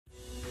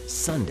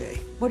Sunday.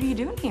 What are you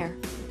doing here?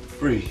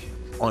 Bree.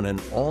 On an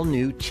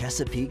all-new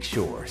Chesapeake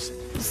Shores.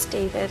 It's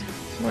David.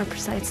 More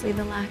precisely,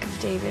 the lack of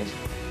David.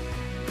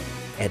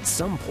 At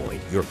some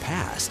point, your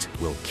past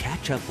will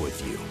catch up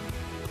with you.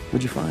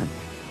 What'd you find?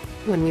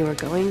 When we were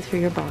going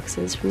through your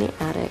boxes from the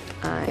attic,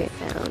 I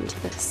found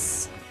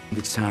this.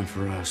 It's time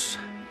for us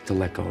to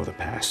let go of the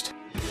past.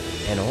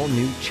 An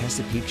all-new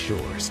Chesapeake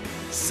Shores,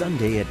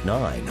 Sunday at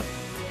 9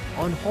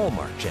 on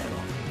Hallmark Channel.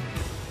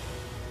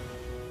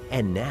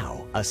 And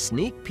now, a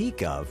sneak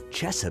peek of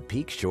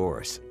Chesapeake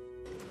Shores.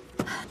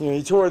 You know,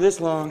 you tour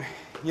this long,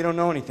 you don't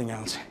know anything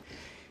else.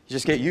 You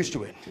just get used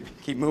to it,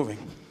 keep moving.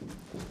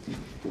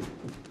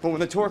 But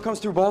when the tour comes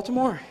through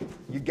Baltimore,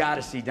 you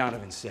gotta see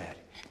Donovan Said.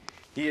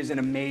 He is an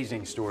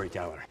amazing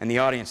storyteller, and the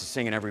audience is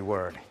singing every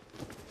word.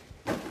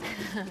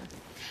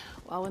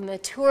 Well, when the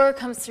tour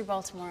comes through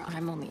Baltimore,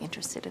 I'm only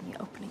interested in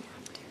the opening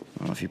act.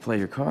 Well, if you play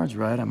your cards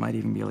right, I might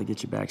even be able to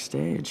get you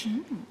backstage.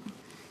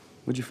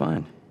 What'd you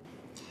find?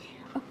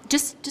 Oh,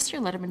 just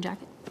your Letterman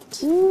jacket.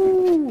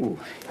 Ooh.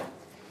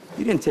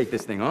 You didn't take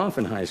this thing off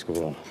in high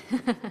school.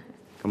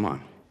 Come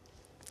on.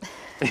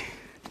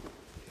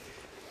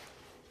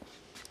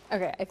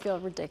 Okay, I feel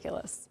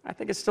ridiculous. I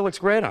think it still looks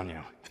great on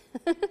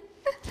you.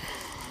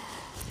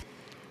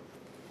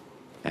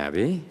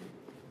 Abby,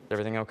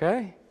 everything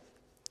okay?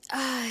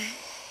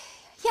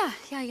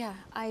 Yeah.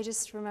 I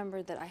just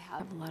remembered that I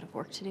have a lot of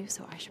work to do,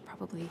 so I should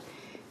probably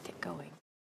get going.